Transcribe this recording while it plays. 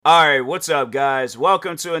Alright, what's up, guys?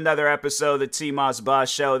 Welcome to another episode of the T-Moss Boss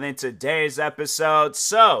Show. And in today's episode,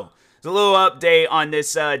 it's a little update on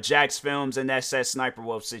this Jax Films and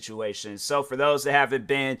SSSniperwolf situation. So, for those that haven't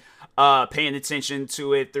been paying attention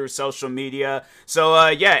to it through social media,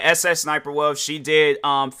 SSSniperwolf, she did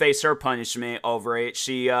face her punishment over it.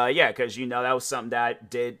 Because that was something that I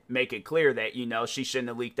did make it clear that she shouldn't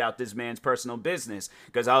have leaked out this man's personal business.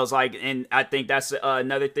 Because I was like, and I think that's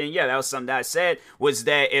another thing. Yeah, that was something that I said, was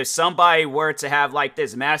that if somebody were to have like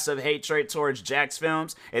this massive hatred towards Jax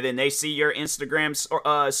Films, and then they see your Instagram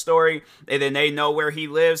story, and then they know where he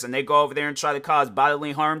lives, and they go over there and try to cause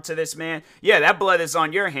bodily harm to this man, that blood is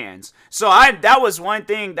on your hands. So that was one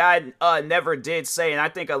thing that I never did say, and I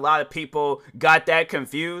think a lot of people got that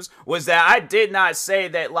confused, was that I did not say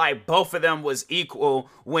that like both of them was equal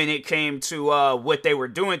when it came to what they were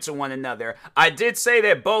doing to one another. I did say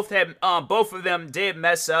that both of them did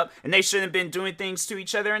mess up, and they shouldn't have been doing things to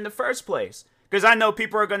each other in the first place. Because I know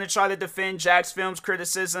people are going to try to defend Jax Films'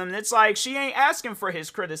 criticism. And it's like, she ain't asking for his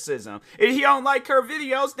criticism. If you don't like her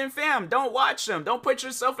videos, then fam, don't watch them. Don't put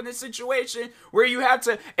yourself in a situation where you have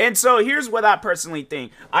to. And so here's what I personally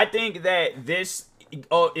think. I think that this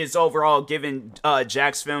is overall giving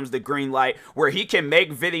Jax Films the green light where he can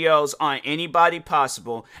make videos on anybody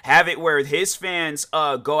possible, have it where his fans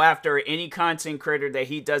go after any content creator that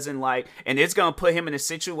he doesn't like, and it's gonna put him in a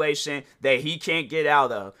situation that he can't get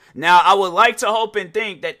out of. Now, I would like to hope and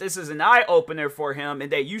think that this is an eye-opener for him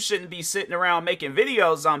and that you shouldn't be sitting around making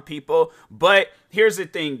videos on people, but here's the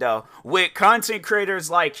thing though, with content creators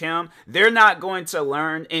like him, they're not going to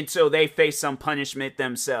learn until they face some punishment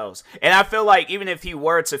themselves. And I feel like even if he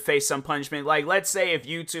were to face some punishment, like let's say if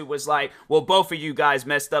YouTube was like, well, both of you guys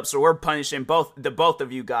messed up, so we're punishing both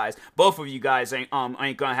of you guys. Both of you guys ain't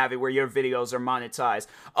gonna have it where your videos are monetized.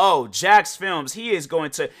 Oh, Jax Films, he is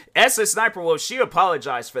going to SSSniperwolf, she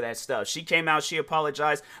apologized for that stuff. She came out, she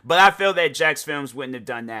apologized, but I feel that Jax Films wouldn't have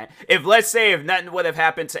done that. If let's say if nothing would have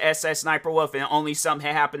happened to SSSniperwolf and only something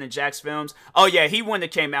had happened to Jax Films, oh yeah, he wouldn't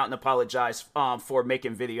have came out and apologized for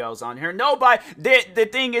making videos on her. Nobody. The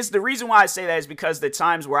thing is, the reason why I say that is because the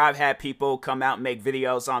times where I've had people come out and make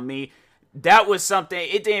videos on me, that was something,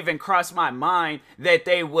 it didn't even cross my mind that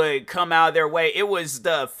they would come out of their way. It was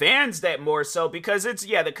the fans that more so, because it's,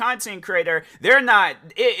 the content creator, they're not,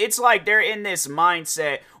 it's like they're in this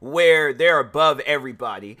mindset where they're above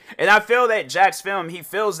everybody. And I feel that Jax Film, he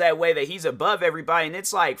feels that way, that he's above everybody, and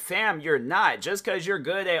it's like, fam, you're not. Just because you're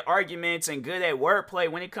good at arguments and good at wordplay,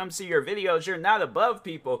 when it comes to your videos, you're not above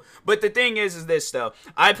people. But the thing is this though,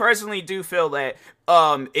 I personally do feel that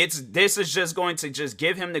this is just going to just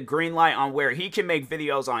give him the green light on where he can make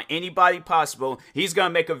videos on anybody possible. He's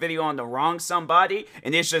gonna make a video on the wrong somebody,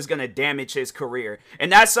 and it's just gonna damage his career.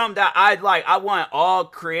 And that's something that I want all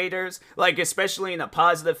creators, like especially in a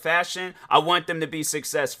positive fashion, I want them to be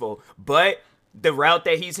successful. But the route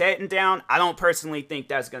that he's heading down, I don't personally think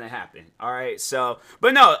that's gonna happen. All right, so,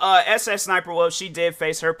 but no, SSSniperwolf, she did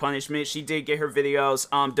face her punishment. She did get her videos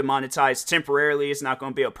demonetized temporarily. It's not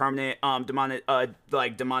gonna be a permanent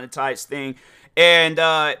demonetized thing. And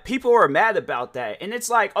people were mad about that. And it's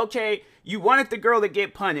like, okay, you wanted the girl to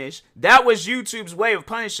get punished. That was YouTube's way of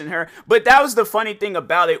punishing her. But that was the funny thing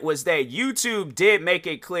about it, was that YouTube did make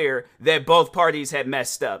it clear that both parties had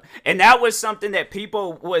messed up. And that was something that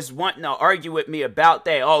people was wanting to argue with me about,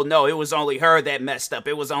 that, oh no, it was only her that messed up.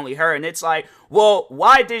 It was only her. And it's like, well,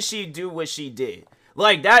 why did she do what she did?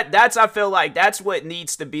 Like that's I feel like that's what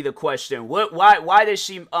needs to be the question. Why did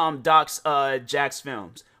she dox Jax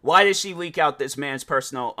Films? Why did she leak out this man's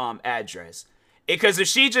personal address? Because if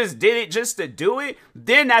she just did it just to do it,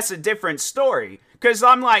 then that's a different story. Because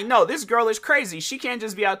I'm like, no, this girl is crazy. She can't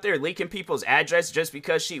just be out there leaking people's address just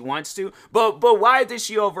because she wants to. But why did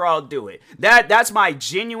she overall do it? That's my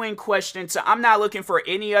genuine question. So I'm not looking for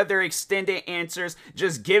any other extended answers.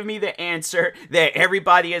 Just give me the answer that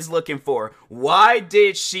everybody is looking for. Why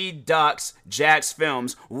did she dox Jax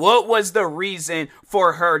Films? What was the reason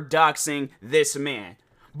for her doxing this man?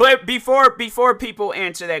 But before people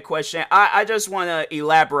answer that question, I just want to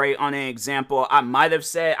elaborate on an example I might have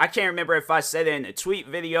said. I can't remember if I said it in a tweet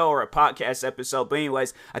video or a podcast episode, but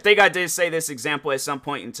anyways, I think I did say this example at some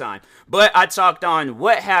point in time. But I talked on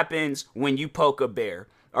what happens when you poke a bear,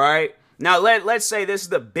 all right? Now, let's say this is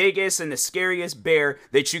the biggest and the scariest bear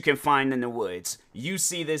that you can find in the woods. You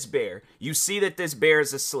see this bear. You see that this bear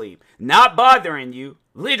is asleep, not bothering you,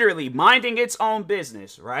 literally minding its own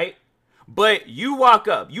business, right? But you walk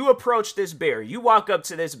up, you approach this bear, you walk up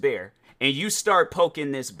to this bear, and you start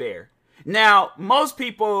poking this bear. Now, most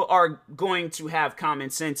people are going to have common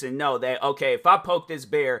sense and know that, okay, if I poke this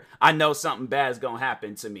bear, I know something bad is going to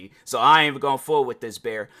happen to me. So I ain't even going to fool with this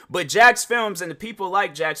bear. But Jax Films and the people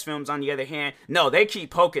like Jax Films, on the other hand, no, they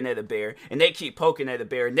keep poking at a bear and they keep poking at a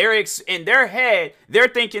bear. And they're in their head, they're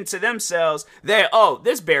thinking to themselves that, oh,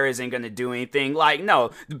 this bear isn't going to do anything. Like,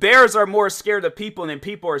 no, the bears are more scared of people than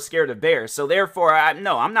people are scared of bears. So therefore,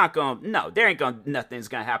 nothing's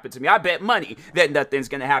going to happen to me. I bet money that nothing's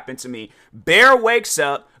going to happen to me. Bear wakes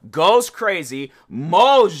up, goes crazy,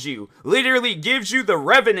 mauls you, literally gives you the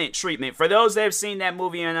Revenant treatment. For those that have seen that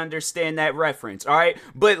movie and understand that reference, all right?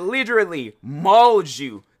 But literally mauls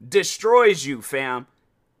you, destroys you, fam.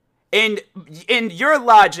 And in your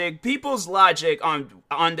logic, people's logic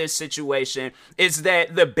on this situation is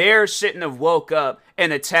that the bear shouldn't have woke up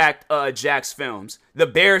and attacked Jax Films. The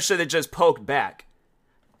bear should have just poked back.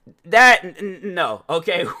 No,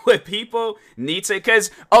 okay, what people need to, because,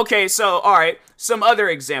 okay, so, alright, some other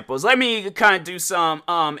examples. Let me kind of do some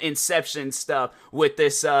Inception stuff with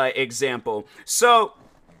this example. So,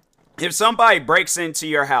 if somebody breaks into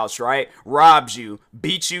your house, right, robs you,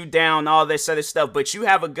 beats you down, all this other stuff, but you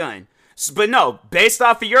have a gun. But no, based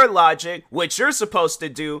off of your logic, what you're supposed to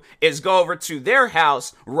do is go over to their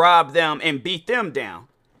house, rob them, and beat them down.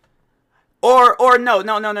 Or no.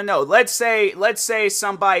 Let's say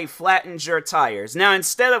somebody flattens your tires. Now,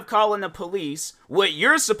 instead of calling the police, what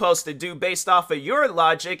you're supposed to do based off of your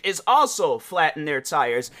logic is also flatten their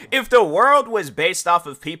tires. If the world was based off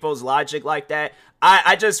of people's logic like that,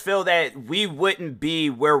 I just feel that we wouldn't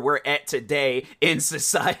be where we're at today in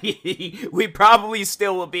society. We probably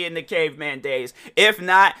still will be in the caveman days. If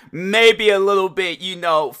not, maybe a little bit,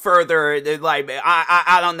 further, like,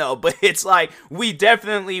 I don't know. But it's like, we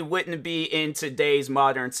definitely wouldn't be in today's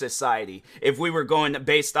modern society if we were going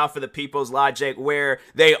based off of the people's logic where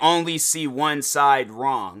they only see one side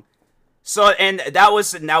wrong. So, and that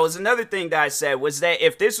was another thing that I said, was that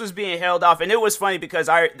if this was being held off, and it was funny because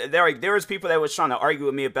there was people that was trying to argue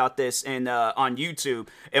with me about this on YouTube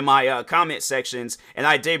in my comment sections, and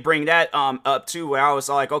I did bring that up too, where I was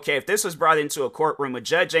like, okay, if this was brought into a courtroom, a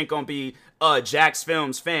judge ain't gonna be a Jax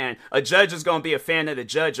Films fan. A judge is gonna be a fan of the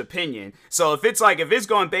judge opinion. So if it's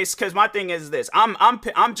going based, because my thing is this,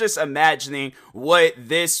 I'm just imagining what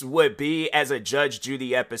this would be as a Judge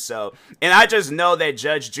Judy episode, and I just know that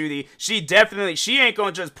Judge Judy, she ain't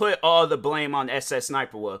gonna just put all the blame on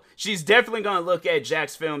SSSniperwolf. She's definitely gonna look at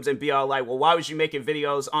Jax Films and be all like, well, why was you making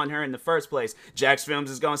videos on her in the first place? Jax Films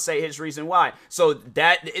is gonna say his reason why. So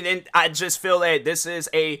and I just feel that this is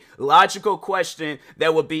a logical question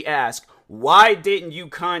that would be asked. Why didn't you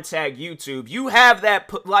contact YouTube? You have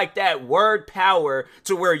that word power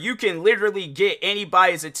to where you can literally get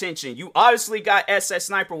anybody's attention. You obviously got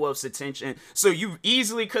SSSniperwolf's attention, so you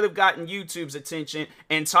easily could have gotten YouTube's attention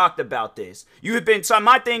and talked about this. You have been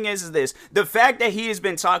my thing is this, the fact that he has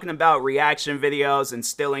been talking about reaction videos and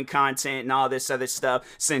stealing content and all this other stuff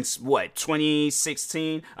since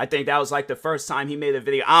 2016? I think that was like the first time he made a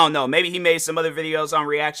video. I don't know, maybe he made some other videos on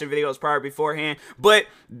reaction videos prior beforehand, but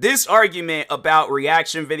this argument about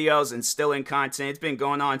reaction videos and stealing content, it's been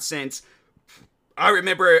going on since, I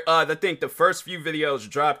remember, I think the first few videos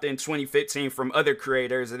dropped in 2015 from other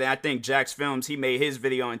creators, and then I think Jax Films, he made his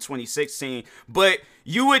video in 2016, but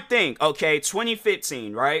you would think, okay,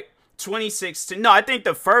 2015, right? 2016, no, I think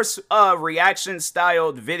the first reaction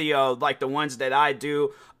styled video, like the ones that I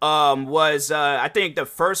do, was I think the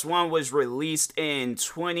first one was released in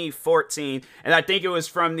 2014, and I think it was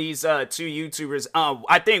from these two YouTubers.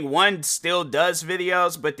 I think one still does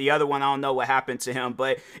videos, but the other one, I don't know what happened to him.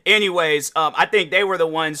 But anyways, I think they were the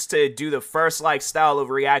ones to do the first like style of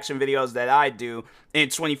reaction videos that I do in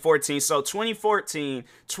 2014. So 2014,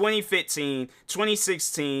 2015,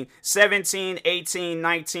 2016, 17, 18,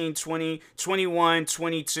 19, 20, 21,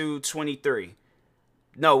 22, 23.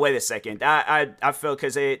 No, wait a second. I feel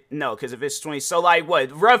because if it's 20, so like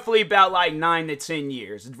what? Roughly about like 9 to 10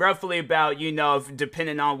 years. Roughly about,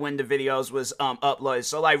 depending on when the videos was uploaded.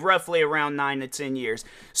 So like roughly around 9 to 10 years.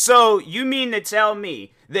 So you mean to tell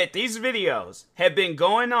me that these videos have been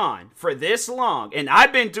going on for this long, and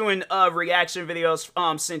I've been doing reaction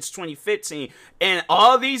videos since 2015, and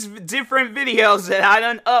all these different videos that I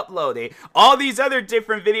done uploaded, all these other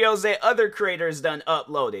different videos that other creators done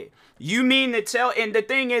uploaded. You mean to tell, and the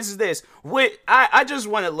thing is this, I just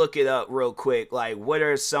want to look it up real quick, like, what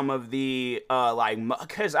are some of the,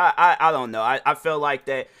 because I don't know, I feel like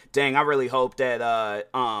that, dang, I really hope that,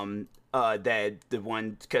 that the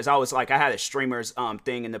one, because I was like, I had a streamer's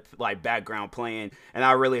thing in the like background playing, and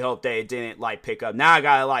I really hope that it didn't like pick up. Now I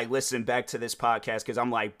gotta like listen back to this podcast, because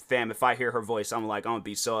I'm like, fam, if I hear her voice, I'm like, I'm gonna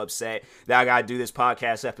be so upset that I gotta do this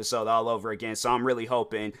podcast episode all over again. So I'm really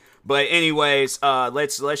hoping. But anyways,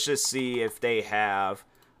 let's just see if they have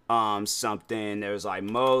something. There's like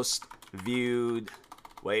most viewed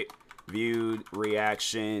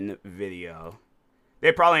reaction video.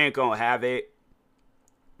 They probably ain't gonna have it.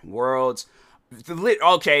 World's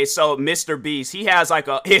okay, so Mr. Beast, he has like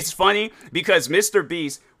it's funny because Mr.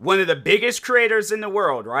 Beast, one of the biggest creators in the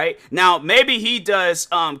world, right? Now maybe he does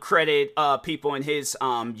credit people in his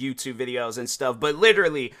YouTube videos and stuff, but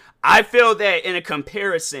literally I feel that in a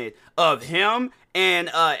comparison of him and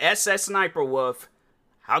SSSniperwolf,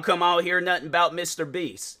 how come I don't hear nothing about Mr.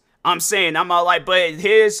 Beast? I'm saying, I'm all like, but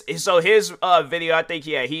his video, I think,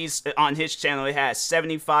 yeah, he's on his channel, it has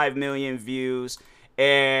 75 million views.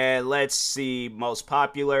 And let's see, most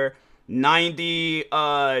popular,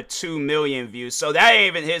 92 million views. So that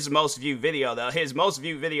ain't even his most viewed video, though. His most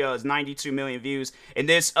viewed video is 92 million views, and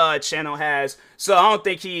this channel has. So I don't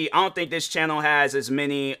think this channel has as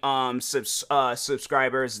many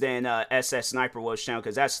subscribers than SSSniperwolf's channel,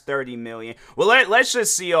 because that's 30 million. Well, let's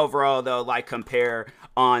just see overall though, like compare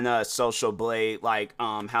on Social Blade, like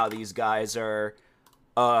how these guys are.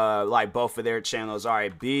 Like both of their channels. All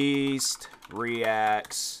right, Beast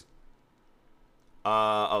reacts.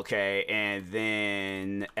 Okay, and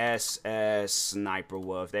then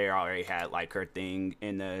SSSniperwolf. They already had like her thing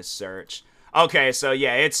in the search. Okay, so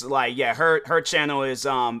yeah, it's like, yeah, her channel is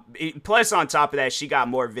plus on top of that, she got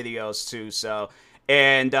more videos too. So,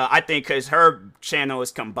 and I think because her channel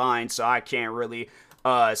is combined, so I can't really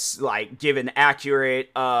like give an accurate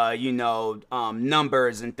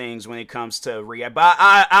numbers and things when it comes to react. But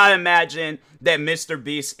I imagine that Mr.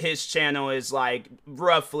 Beast, his channel is like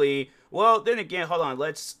roughly, well, then again, hold on,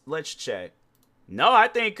 let's check. No, I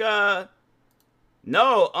think no,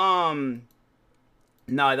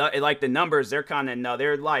 like the numbers, they're kind of, no,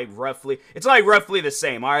 they're like roughly, it's like roughly the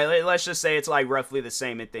same. All right, let's just say it's like roughly the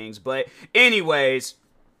same in things. But anyways,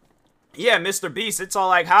 yeah, Mr. Beast, it's all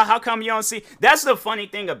like, how come you don't see? That's the funny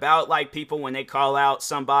thing about, like, people when they call out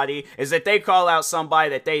somebody, is that they call out somebody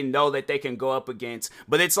that they know that they can go up against.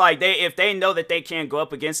 But it's like, if they know that they can't go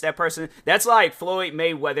up against that person, that's like Floyd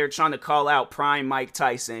Mayweather trying to call out Prime Mike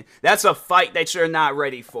Tyson. That's a fight that you're not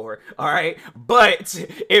ready for, all right? But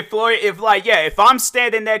if I'm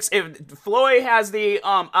standing next, if Floyd has the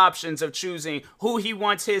options of choosing who he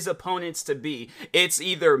wants his opponents to be, it's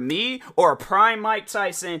either me or Prime Mike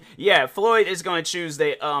Tyson. Yeah, Floyd is going to choose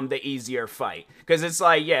the easier fight, because it's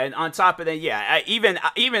like, yeah, and on top of that, yeah, even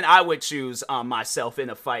I would choose myself in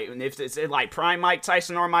a fight, and if it's like Prime Mike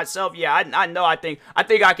Tyson or myself, yeah, I think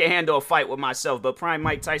I can handle a fight with myself, but Prime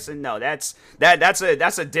Mike Tyson, no, that's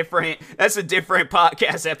a different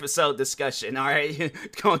podcast episode discussion. All right,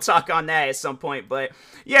 gonna talk on that at some point, but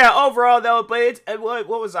yeah, overall though, but what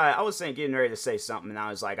was I was saying, getting ready to say something, and I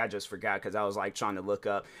was like, I just forgot, because I was like trying to look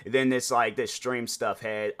up, and then this stream stuff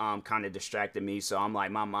had kind of distracted me, so I'm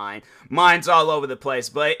like, my mind's all over the place.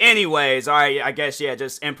 But anyways, all right, I guess, yeah,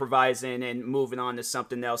 just improvising and moving on to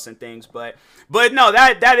something else and things. But no,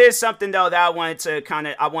 that is something though that I wanted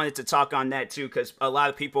to talk on that too, because a lot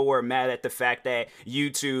of people were mad at the fact that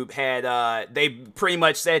YouTube had they pretty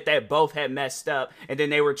much said that both had messed up, and then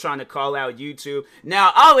they were trying to call out YouTube.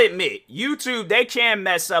 Now I'll admit, YouTube, they can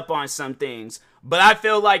mess up on some things, but I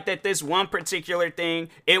feel like that this one particular thing,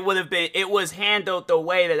 it was handled the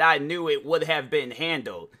way that I knew it would have been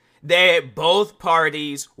handled. That both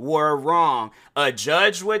parties were wrong. A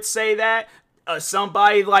judge would say that.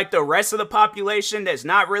 Somebody like the rest of the population that's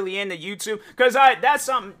not really into YouTube, because that's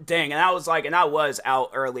something, dang, and I was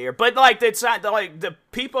out earlier, but like the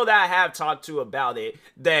people that I have talked to about it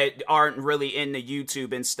that aren't really into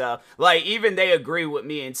YouTube and stuff, like even they agree with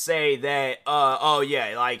me and say that oh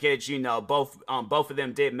yeah, like it's, both of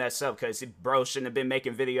them did mess up, because bro shouldn't have been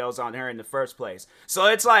making videos on her in the first place. So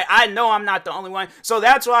it's like, I know I'm not the only one, so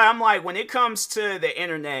that's why I'm like, when it comes to the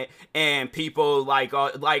internet and people like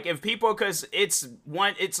if people, because it's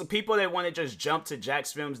people that want to just jump to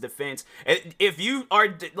Jax Films' defense. If you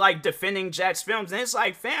are like defending Jax Films, then it's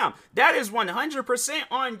like, fam, that is 100%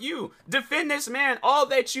 on you. Defend this man all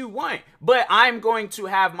that you want, but I'm going to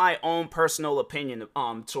have my own personal opinion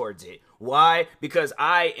towards it. Why? Because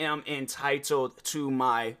I am entitled to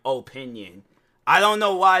my opinion. I don't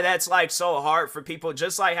know why that's like so hard for people,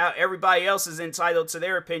 just like how everybody else is entitled to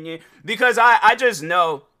their opinion, because I just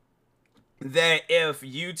know that if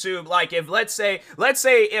YouTube, like if let's say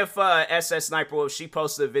if SSSniperwolf, she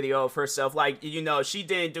posted a video of herself, like, you know, she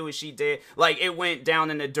didn't do what she did, like it went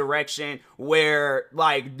down in a direction where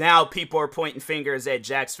like now people are pointing fingers at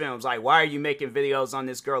Jax Films, like, why are you making videos on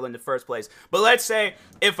this girl in the first place? But let's say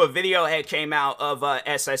if a video had came out of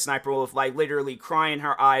SSSniperwolf, like literally crying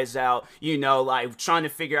her eyes out, you know, like trying to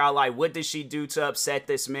figure out like what did she do to upset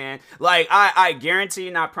this man, like I guarantee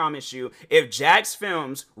and I promise you, if Jax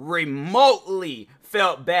Films remotely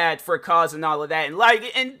felt bad for causing all of that, and like,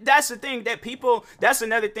 and that's the thing that people, that's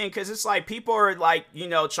another thing, because it's like people are like, you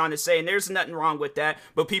know, trying to say, and there's nothing wrong with that,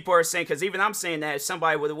 but people are saying, because even I'm saying that if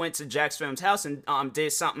somebody would have went to Jax Film's house and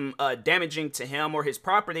did something damaging to him or his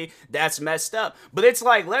property, that's messed up. But it's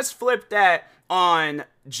like, let's flip that on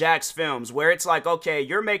Jax Films, where it's like, okay,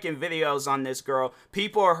 you're making videos on this girl,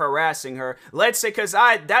 people are harassing her, let's say, because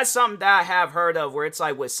that's something that I have heard of, where it's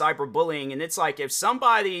like with cyberbullying, and it's like if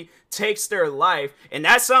somebody takes their life, and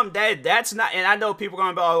that's something that's not, and I know people are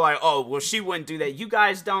gonna be like, oh, well, she wouldn't do that. You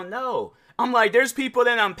guys don't know. I'm like, there's people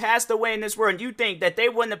that passed away in this world, and you think that they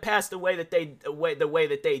wouldn't have passed away the way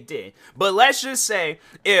that they did. But let's just say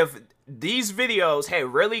if these videos had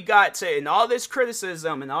really got to, and all this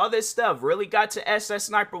criticism and all this stuff really got to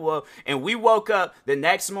SSSniperwolf, and we woke up the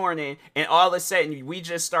next morning and all of a sudden we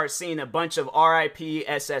just start seeing a bunch of RIP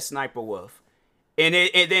SSSniperwolf. And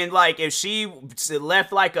then like if she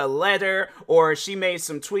left like a letter, or she made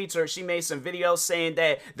some tweets, or she made some videos saying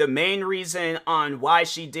that the main reason on why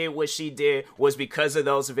she did what she did was because of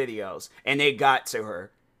those videos, and they got to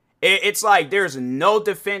her, it's like there's no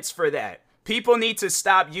defense for that. People need to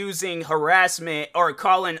stop using harassment or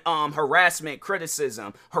calling harassment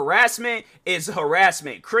criticism. Harassment is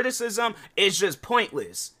harassment. Criticism is just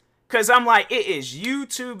pointless. Because I'm like, it is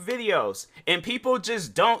YouTube videos. And people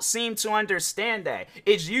just don't seem to understand that.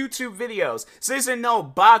 It's YouTube videos. This isn't no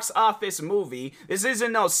box office movie. This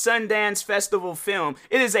isn't no Sundance Festival film.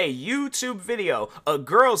 It is a YouTube video. A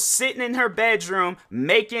girl sitting in her bedroom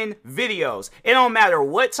making videos. It don't matter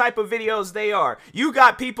what type of videos they are. You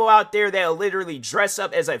got people out there that'll literally dress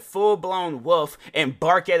up as a full-blown wolf and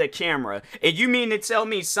bark at a camera. And you mean to tell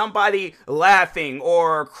me somebody laughing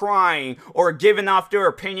or crying or giving off their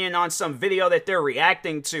opinion on some video that they're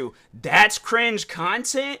reacting to, that's cringe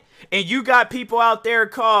content? And you got people out there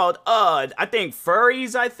called, I think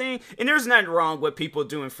furries, and there's nothing wrong with people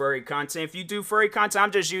doing furry content. If you do furry content,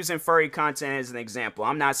 I'm just using furry content as an example.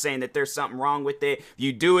 I'm not saying that there's something wrong with it.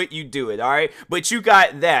 You do it, all right? But you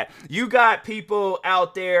got that. You got people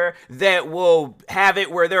out there that will have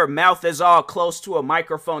it where their mouth is all close to a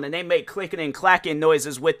microphone and they make clicking and clacking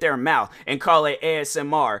noises with their mouth and call it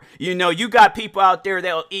ASMR. You know, you got people out there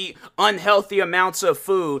that'll eat unhealthy amounts of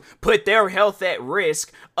food, put their health at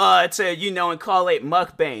risk, to, you know, and call it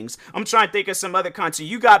mukbangs. I'm trying to think of some other content.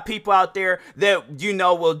 You got people out there that, you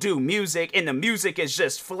know, will do music, and the music is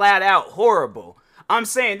just flat out horrible. I'm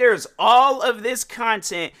saying there's all of this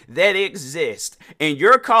content that exists, and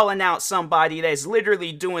you're calling out somebody that's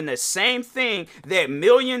literally doing the same thing that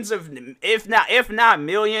millions of, if not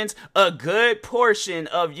millions, a good portion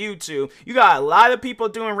of YouTube. You got a lot of people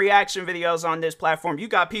doing reaction videos on this platform. You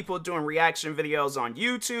got people doing reaction videos on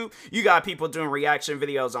YouTube. You got people doing reaction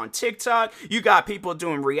videos on TikTok. You got people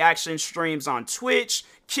doing reaction streams on Twitch,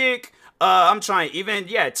 Kick, I'm trying, even,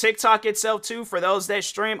 TikTok itself too, for those that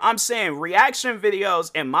stream. I'm saying reaction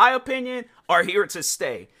videos, in my opinion, are here to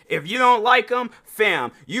stay. If you don't like them,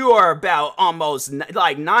 fam, you are about almost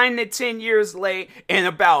like 9 to 10 years late and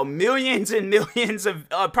about millions and millions of,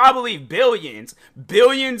 probably billions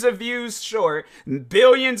of views short,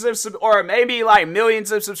 billions of, or maybe like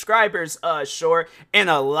millions of subscribers short, and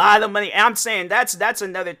a lot of money. And I'm saying that's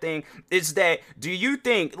another thing, is that, do you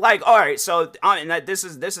think, like, all right, so this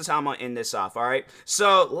is how I'm gonna end this off, all right?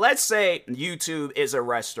 So let's say YouTube is a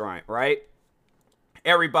restaurant, right?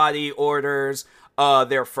 Everybody orders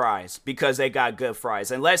their fries because they got good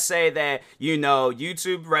fries. And let's say that, you know,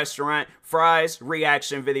 YouTube restaurant, fries,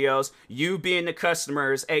 reaction videos, you being the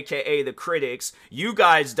customers, aka the critics, you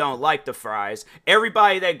guys don't like the fries.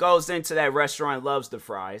 Everybody that goes into that restaurant loves the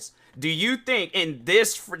fries. Do you think in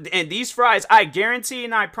these fries, I guarantee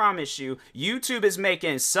and I promise you, YouTube is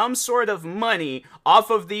making some sort of money off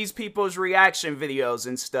of these people's reaction videos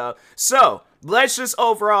and stuff? So let's just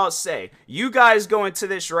overall say, you guys go into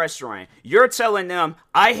this restaurant, you're telling them,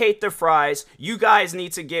 I hate the fries, you guys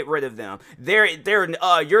need to get rid of them.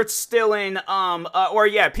 You're stealing,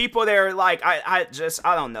 people there, like, I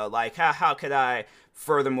don't know, like, how could I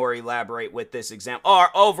furthermore elaborate with this example. Or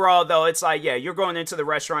overall, though, it's like, yeah, you're going into the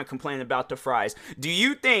restaurant complaining about the fries. Do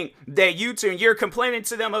you think that YouTube, you're complaining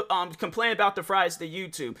to them, complaining about the fries to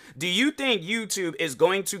YouTube. Do you think YouTube is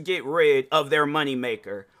going to get rid of their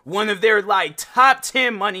moneymaker? One of their, like, top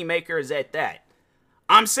 10 moneymakers at that.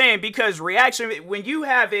 I'm saying because reaction, when you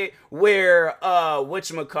have it where,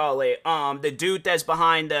 whatchamacallit, the dude that's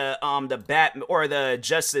behind the Batman or the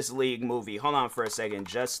Justice League movie. Hold on for a second.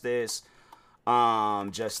 Justice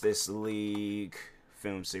League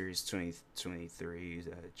film series 2023,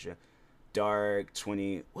 Dark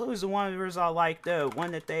 20. What was the one that was all like the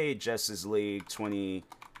one that they Justice League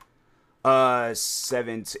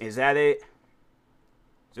 2017? Is that it?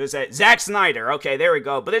 So is that Zack Snyder? Okay, there we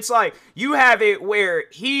go. But it's like you have it where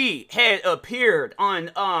he had appeared on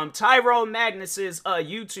Tyrone Magnus's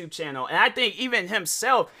YouTube channel, and I think even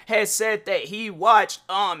himself has said that he watched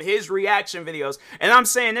his reaction videos. And I'm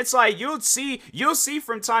saying it's like you'll see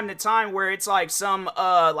from time to time where it's like some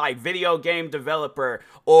like video game developer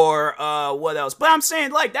or what else. But I'm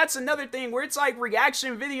saying like that's another thing where it's like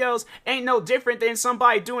reaction videos ain't no different than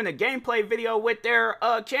somebody doing a gameplay video with their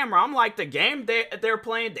camera. I'm like the game they're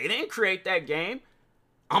playing. They didn't create that game.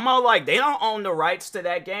 I'm all like, they don't own the rights to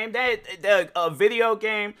that game. A video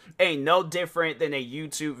game ain't no different than a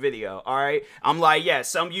YouTube video, all right? I'm like, yeah,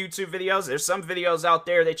 some YouTube videos, there's some videos out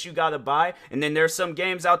there that you gotta buy, and then there's some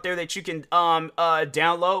games out there that you can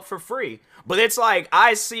download for free. But it's like,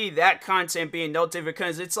 I see that content being no different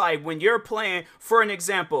because it's like, when you're playing, for an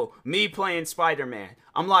example, me playing Spider-Man,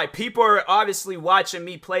 I'm like, people are obviously watching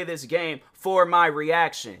me play this game for my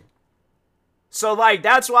reaction. So, like,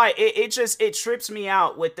 that's why it trips me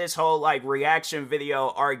out with this whole, like, reaction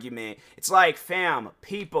video argument. It's like, fam,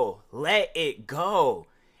 people, let it go.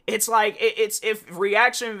 It's like, if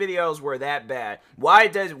reaction videos were that bad, why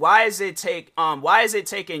is it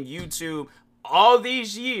taking YouTube all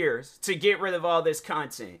these years to get rid of all this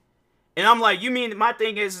content? And I'm like, you mean, my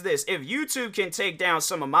thing is this, if YouTube can take down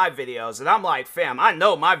some of my videos, and I'm like, fam, I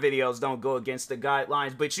know my videos don't go against the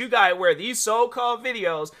guidelines, but you got where these so-called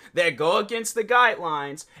videos that go against the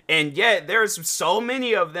guidelines, and yet there's so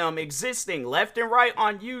many of them existing left and right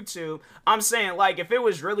on YouTube. I'm saying, like, if it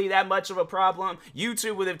was really that much of a problem,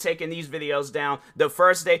 YouTube would have taken these videos down the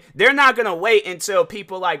first day. They're not gonna wait until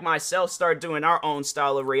people like myself start doing our own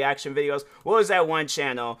style of reaction videos. What was that one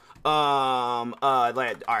channel?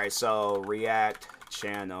 Alright, so React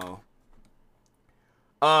channel.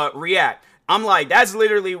 React. I'm like, that's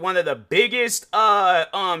literally one of the biggest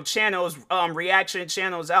channels, reaction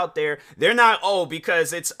channels out there. They're not,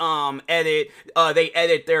 because it's they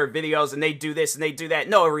edit their videos and they do this and they do that.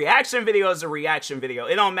 No, a reaction video is a reaction video.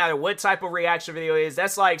 It don't matter what type of reaction video it is.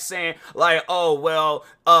 That's like saying, like,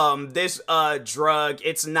 this drug,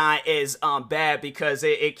 it's not as bad because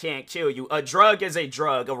it can't kill you. A drug is a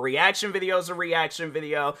drug. A reaction video is a reaction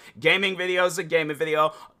video. Gaming video is a gaming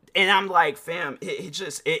video. And I'm like, fam,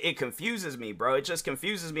 it confuses me, bro. It just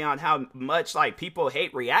confuses me on how much, like, people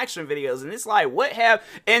hate reaction videos. And it's like,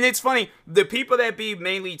 and it's funny, the people that be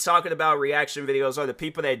mainly talking about reaction videos are the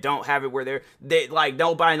people that don't have it where they like,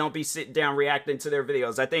 nobody don't be sitting down reacting to their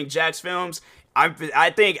videos. I think Jack's Films, I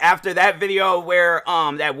think after that video where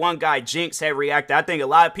that one guy Jinx had reacted, I think a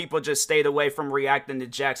lot of people just stayed away from reacting to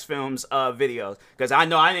Jack's Films videos. Because I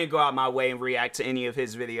know I didn't go out my way and react to any of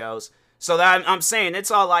his videos. So that I'm saying,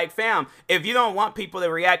 it's all like, fam, if you don't want people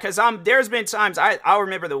to react, because there's been times, I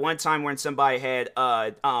remember the one time when somebody had,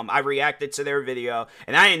 I reacted to their video,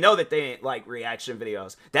 and I didn't know that they didn't like reaction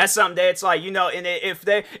videos. That's something that it's like, you know, and if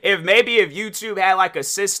YouTube had like a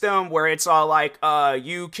system where it's all like,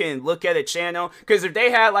 you can look at a channel, because if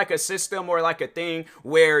they had like a system or like a thing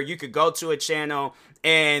where you could go to a channel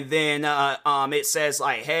and then it says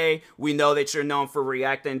like, hey, we know that you're known for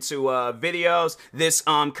reacting to videos. This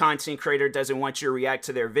content creator doesn't want you to react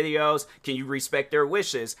to their videos. Can you respect their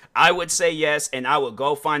wishes? I would say yes, and I would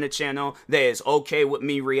go find a channel that is okay with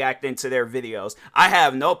me reacting to their videos. I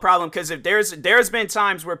have no problem, because if there's been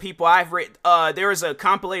times where people there was a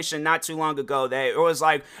compilation not too long ago that it was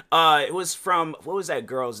like it was from, what was that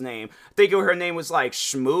girl's name? I think her name was like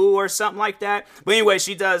Shmoo or something like that. But anyway,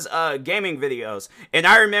 she does gaming videos. And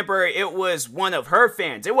I remember it was one of her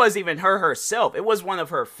fans. It wasn't even her herself. It was one of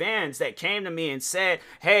her fans that came to me and said,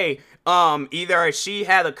 hey, either she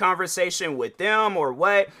had a conversation with them or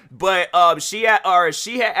what, but she had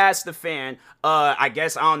asked the fan, I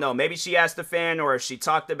guess, I don't know, maybe she asked the fan or she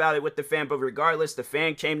talked about it with the fan, but regardless, the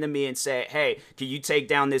fan came to me and said, hey, can you take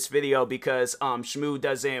down this video because Shmoo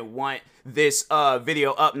doesn't want this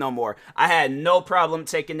video up no more. I had no problem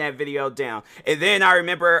taking that video down. And then I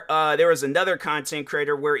remember there was another content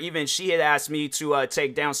creator where even she had asked me to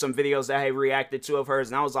take down some videos that I had reacted to of hers,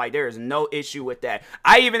 and I was like, there is no issue with that.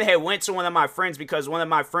 I even had went to one of my friends, because one of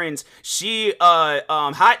my friends, she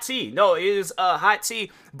Hot Tea, no, it is Hot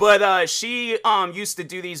Tea, but she used to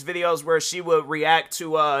do these videos where she would react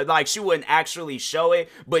to like, she wouldn't actually show it,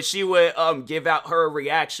 but she would give out her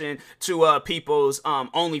reaction to people's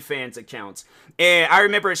OnlyFans accounts. And I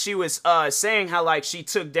remember she was saying how, like, she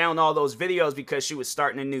took down all those videos because she was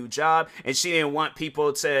starting a new job and she didn't want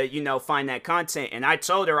people to, you know, find that content. And I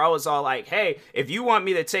told her, I was all like, hey, if you want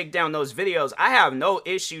me to take down those videos, I have no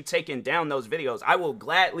issue taking down those videos. I will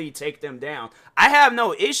gladly take them down. I have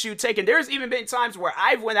no issue taking, there's even been times where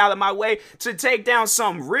I've went out of my way to take down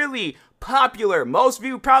some really popular, most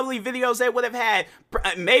viewed probably videos that would have had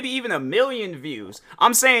maybe even 1 million views.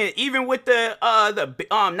 I'm saying even with the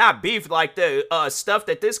not beef, like the stuff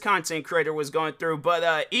that this content creator was going through, but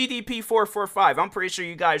EDP445, I'm pretty sure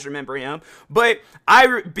you guys remember him. But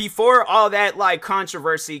before all that like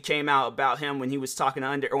controversy came out about him when he was talking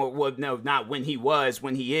to well, no, not when he was,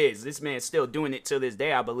 when he is. This man's still doing it till this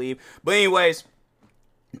day, I believe. But anyways,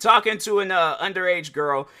 talking to an underage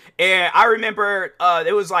girl, and I remember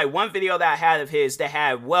there was like one video that I had of his that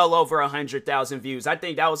had well over 100,000 views. I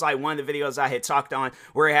think that was like one of the videos I had talked on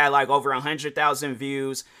where it had like over 100,000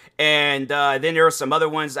 views, and then there were some other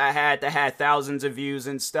ones I had that had thousands of views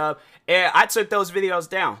and stuff, and I took those videos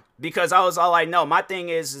down because I was all like, no, my thing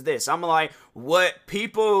is this. I'm like, what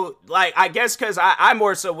people, like, I guess because I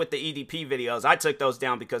more so with the EDP videos, I took those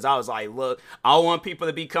down because I was like, look, I don't want people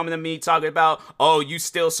to be coming to me talking about, oh, you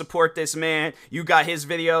still support this man, you got his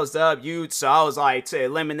videos up, so I was like, to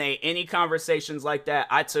eliminate any conversations like that,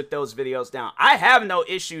 I took those videos down. I have no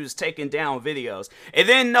issues taking down videos. And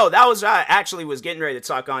then, no, that was what I actually was getting ready to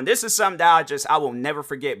talk on. This is something that I will never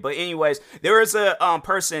forget. But anyways, there was a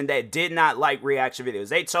person that did not like reaction videos.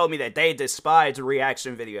 They told me that they despised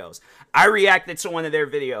reaction videos. I reacted to one of their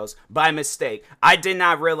videos by mistake. I did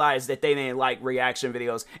not realize that they didn't like reaction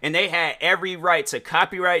videos, and they had every right to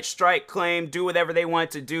copyright strike claim, do whatever they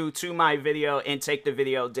wanted to do to my video and take the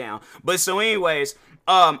video down. But so anyways,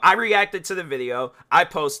 I reacted to the video, I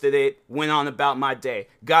posted it, went on about my day,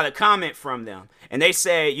 got a comment from them, and they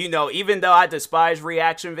say, you know, even though I despise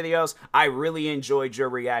reaction videos, I really enjoyed your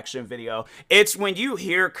reaction video. It's when you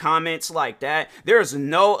hear comments like that, there's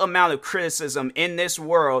no amount of criticism in this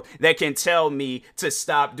world that can tell me to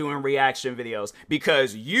stop doing reaction videos,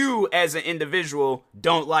 because you as an individual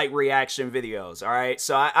don't like reaction videos, all right?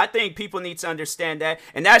 So I think people need to understand that,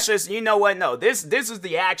 and that's just, you know what, no, this is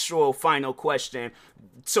the actual final question.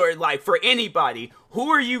 So, like, for anybody, who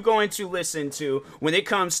are you going to listen to when it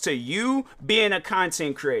comes to you being a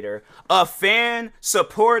content creator, a fan,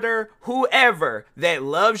 supporter, whoever that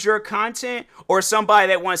loves your content, or somebody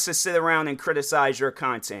that wants to sit around and criticize your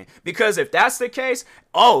content? Because if that's the case,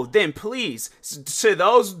 oh, then please, to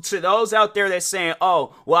those out there that's saying,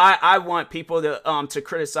 oh, well, I want people to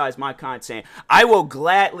criticize my content, I will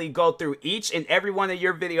gladly go through each and every one of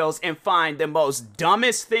your videos and find the most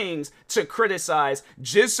dumbest things to criticize,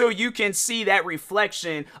 just so you can see that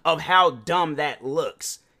reflection of how dumb that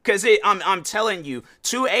looks. Because I'm telling you,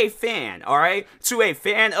 to a fan, all right, to a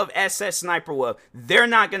fan of SSSniperwolf, they're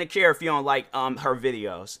not going to care if you don't like her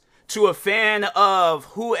videos. To a fan of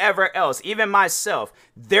whoever else, even myself,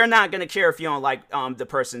 they're not going to care if you don't like the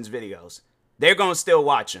person's videos. They're going to still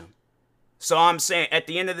watch them. So I'm saying, at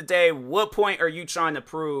the end of the day, what point are you trying to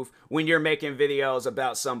prove when you're making videos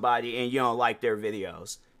about somebody and you don't like their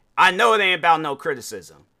videos? I know it ain't about no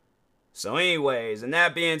criticism. So anyways, and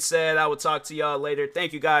that being said, I will talk to y'all later.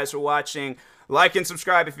 Thank you guys for watching. Like and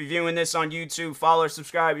subscribe if you're viewing this on YouTube. Follow or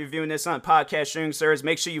subscribe if you're viewing this on podcast streaming service.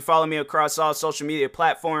 Make sure you follow me across all social media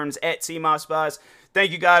platforms at TMossBoss.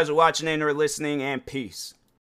 Thank you guys for watching and or listening, and peace.